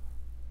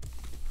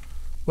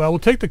 Well, we'll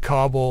take the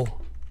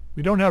cobble.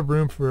 We don't have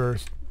room for...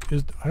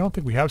 I don't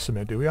think we have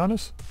cement, do we, on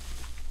us?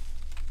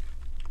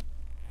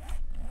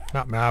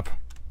 Not map.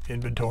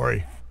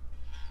 Inventory.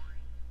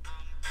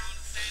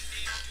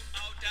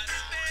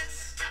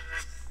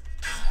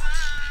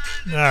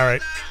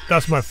 Alright,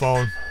 that's my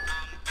phone.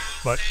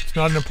 But it's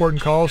not an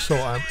important call, so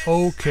I'm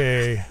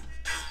okay.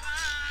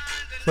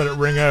 Let it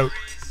ring out.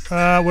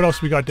 What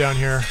else we got down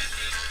here?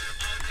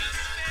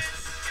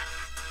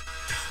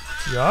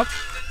 Yup.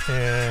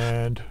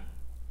 And...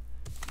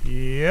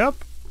 Yep.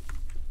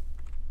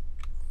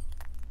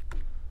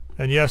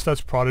 And yes,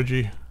 that's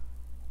Prodigy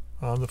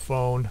on the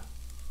phone.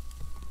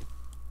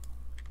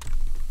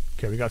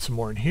 Okay, we got some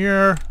more in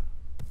here.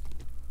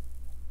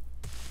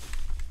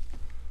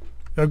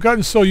 I've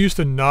gotten so used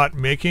to not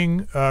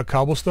making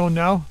cobblestone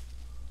now.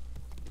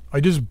 I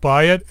just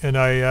buy it and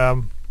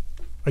I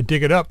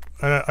dig it up.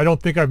 I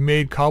don't think I've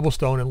made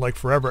cobblestone in like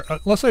forever.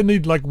 Unless I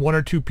need like one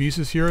or two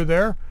pieces here or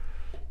there.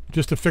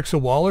 just to fix a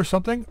wall or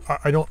something.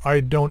 I don't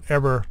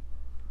ever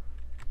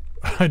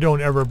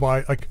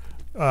buy, like,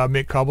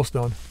 make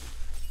cobblestone.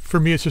 For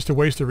me, it's just a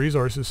waste of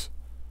resources.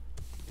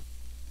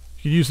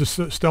 You use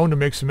the stone to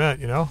make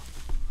cement, you know.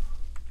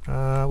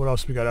 What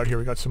else we got out here?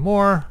 We got some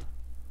more.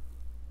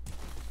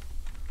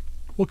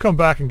 We'll come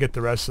back and get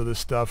the rest of this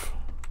stuff.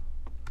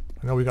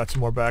 I know we got some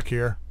more back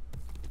here.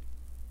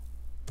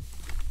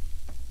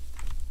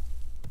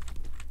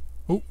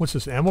 Oh, what's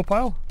this, ammo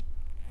pile?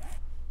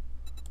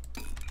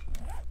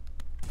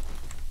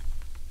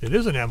 It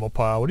is an ammo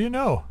pile. What do you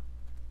know?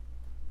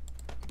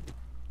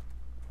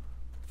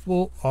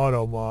 Full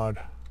auto mod.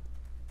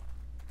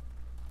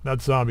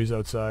 Not zombies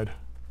outside.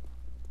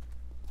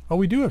 Oh,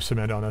 we do have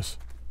cement on us.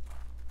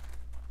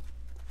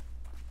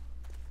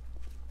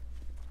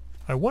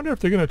 I wonder if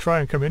they're going to try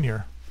and come in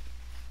here.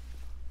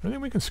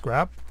 Anything we can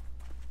scrap?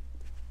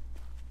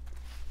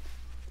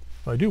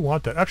 Well, I do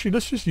want that. Actually,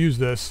 let's just use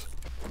this.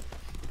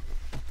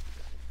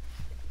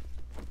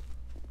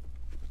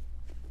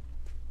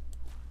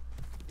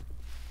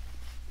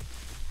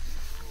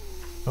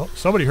 Oh,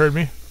 somebody heard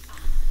me.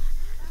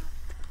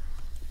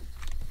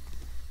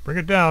 Bring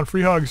it down.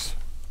 Free hugs.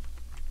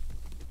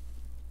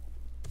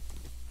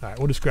 Alright,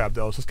 we'll just grab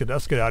those.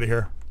 Let's get out of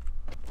here.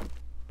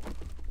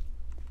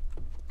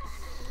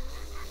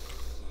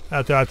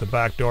 That's out the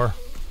back door.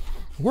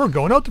 We're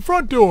going out the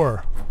front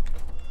door.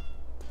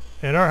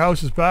 And our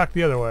house is back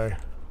the other way.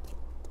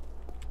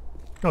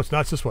 No, it's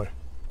not. It's this way.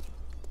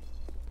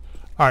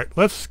 Alright,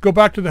 let's go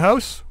back to the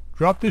house.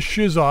 Drop this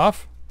shiz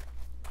off.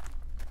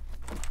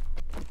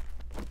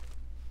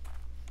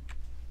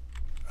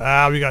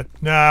 We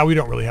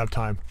don't really have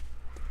time.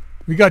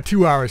 We got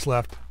 2 hours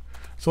left.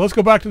 So let's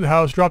go back to the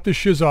house, drop this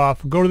shiz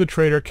off, go to the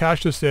trader,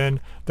 cash this in.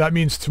 That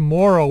means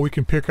tomorrow we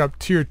can pick up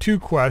tier 2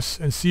 quests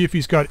and see if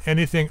he's got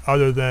anything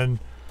other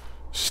than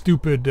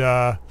stupid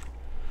buried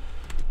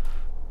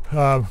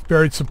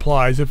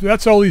supplies. If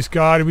that's all he's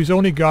got, if he's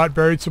only got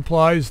buried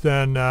supplies,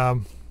 then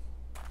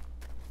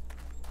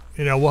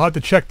you know, we'll have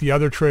to check the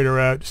other trader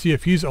out, see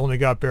if he's only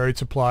got buried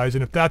supplies.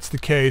 And if that's the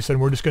case, then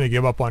we're just going to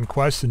give up on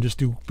quests and just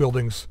do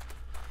buildings.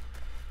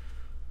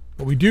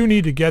 But we do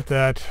need to get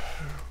that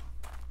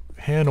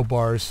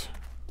handlebars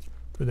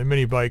for the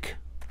mini bike.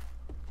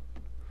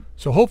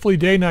 So hopefully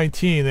day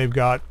 19 they've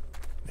got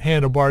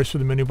handlebars for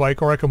the mini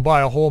bike, or I can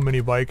buy a whole mini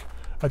bike.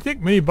 I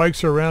think mini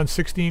bikes are around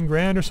 16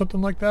 grand or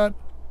something like that.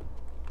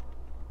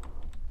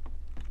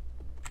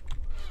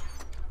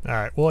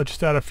 Alright, well, I'll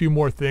just add a few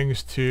more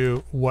things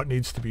to what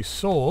needs to be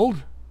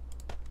sold.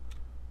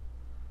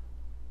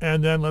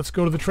 And then let's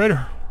go to the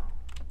trader.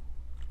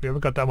 We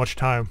haven't got that much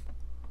time.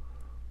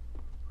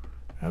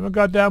 Haven't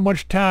got that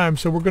much time,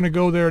 so we're going to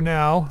go there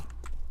now.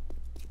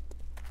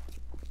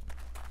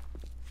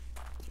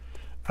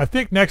 I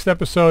think next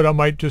episode I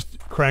might just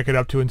crank it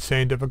up to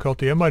insane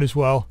difficulty. I might as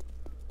well.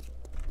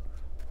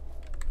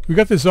 We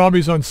got the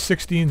zombies on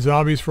 16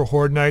 zombies for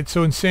Horde Night,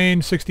 so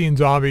insane 16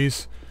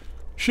 zombies.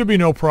 Should be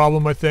no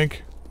problem, I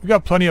think. We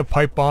got plenty of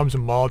pipe bombs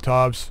and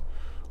Molotovs.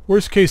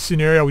 Worst case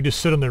scenario, we just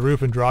sit on the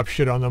roof and drop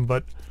shit on them,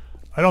 but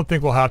I don't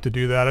think we'll have to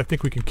do that. I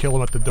think we can kill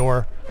them at the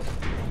door.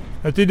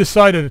 If they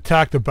decide to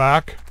attack the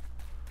back,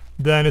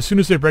 then as soon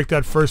as they break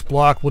that first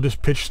block, we'll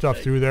just pitch stuff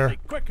through there.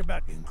 Quick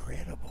about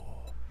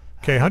incredible.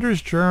 Okay,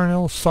 Hunter's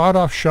Journal,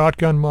 sawed-off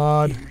shotgun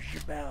mod. Here's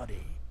your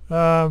bounty.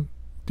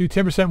 Do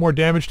 10% more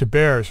damage to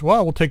bears.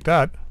 Well, we'll take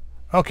that.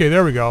 Okay,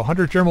 there we go.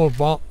 Hunter's Journal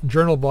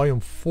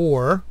Volume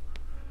 4.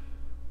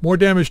 More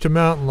damage to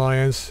mountain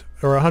lions,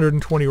 or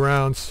 120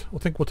 rounds. I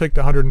think we'll take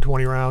the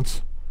 120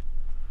 rounds.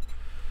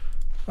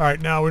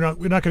 Alright, now we're not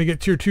going to get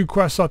tier 2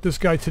 quests off this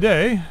guy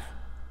today.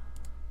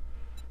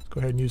 Let's go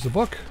ahead and use the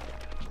book.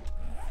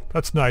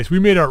 That's nice. We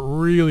made out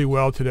really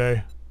well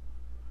today.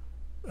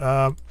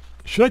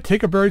 Should I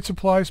take a buried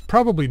supplies?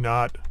 Probably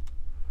not.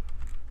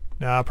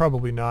 Nah,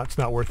 probably not. It's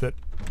not worth it.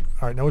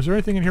 Alright, now is there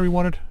anything in here we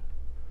wanted?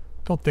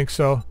 Don't think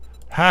so.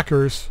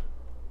 Hackers.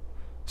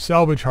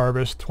 Salvage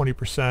harvest,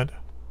 20%.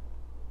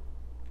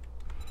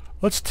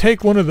 Let's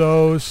take one of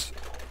those.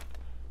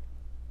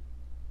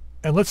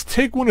 And let's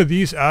take one of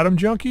these atom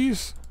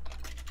junkies.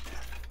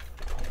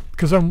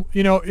 Because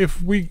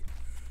if we...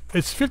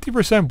 It's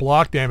 50%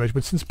 block damage,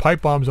 but since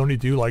pipe bombs only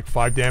do like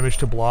 5 damage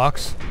to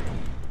blocks,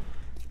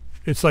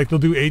 it's like they'll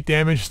do 8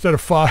 damage instead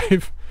of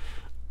 5.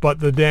 But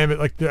the damage,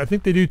 like I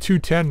think they do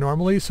 210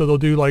 normally, so they'll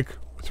do like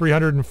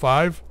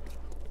 305,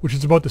 which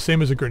is about the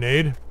same as a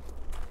grenade.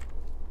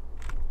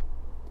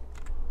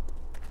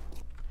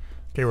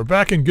 Okay, we're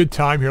back in good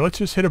time here. Let's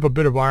just hit up a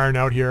bit of iron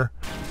out here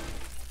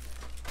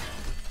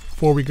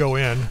before we go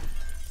in.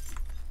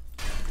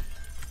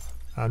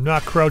 I'm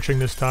not crouching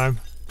this time.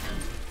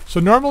 So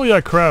normally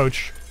I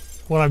crouch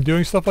when I'm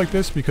doing stuff like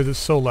this because it's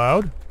so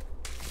loud.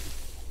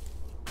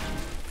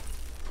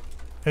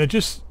 And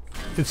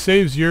it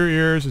saves your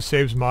ears, it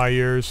saves my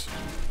ears.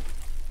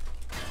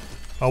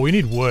 Oh, we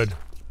need wood.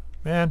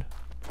 Man.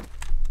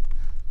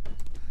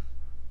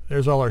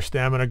 There's all our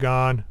stamina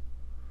gone.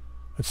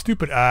 That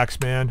stupid axe,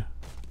 man.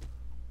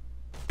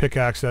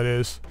 Pickaxe, that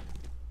is.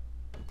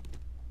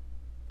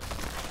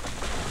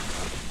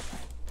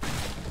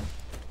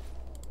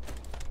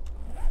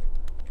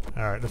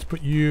 Alright, let's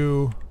put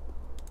you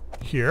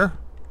here.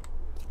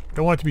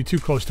 Don't want it to be too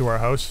close to our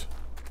house.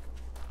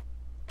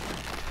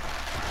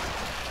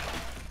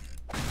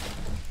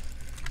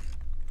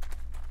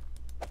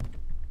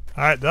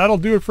 Alright, that'll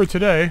do it for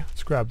today.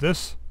 Let's grab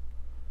this.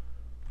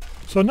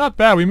 So not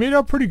bad. We made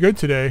out pretty good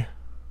today.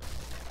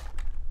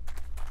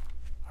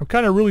 I'm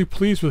kind of really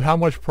pleased with how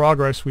much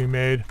progress we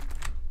made.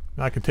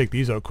 Now I can take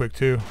these out quick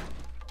too.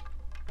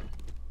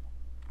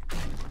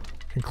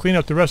 Can clean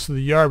up the rest of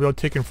the yard without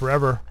taking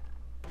forever.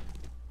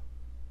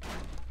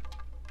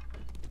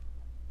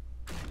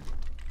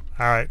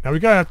 Alright, now we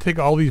gotta have to take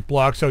all these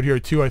blocks out here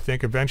too, I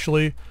think,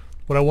 eventually.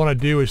 What I want to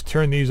do is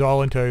turn these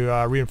all into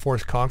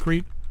reinforced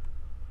concrete.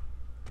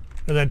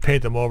 And then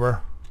paint them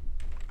over.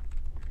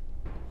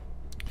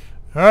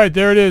 Alright,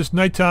 there it is,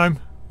 nighttime.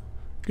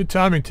 Good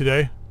timing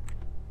today.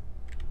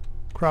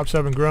 Crops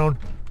haven't grown.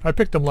 I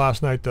picked them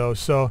last night though,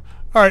 so...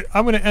 Alright,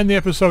 I'm going to end the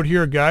episode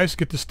here, guys.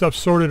 Get this stuff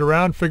sorted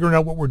around, figuring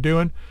out what we're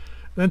doing. And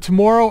then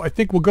tomorrow, I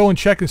think we'll go and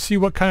check and see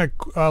what kind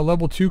of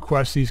level 2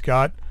 quests he's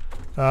got.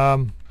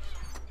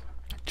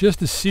 Just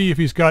to see if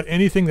he's got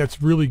anything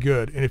that's really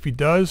good. And if he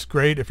does,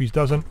 great. If he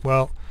doesn't,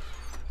 well,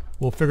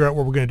 we'll figure out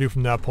what we're going to do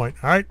from that point.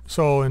 Alright,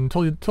 so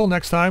until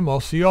next time, I'll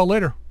see you all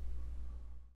later.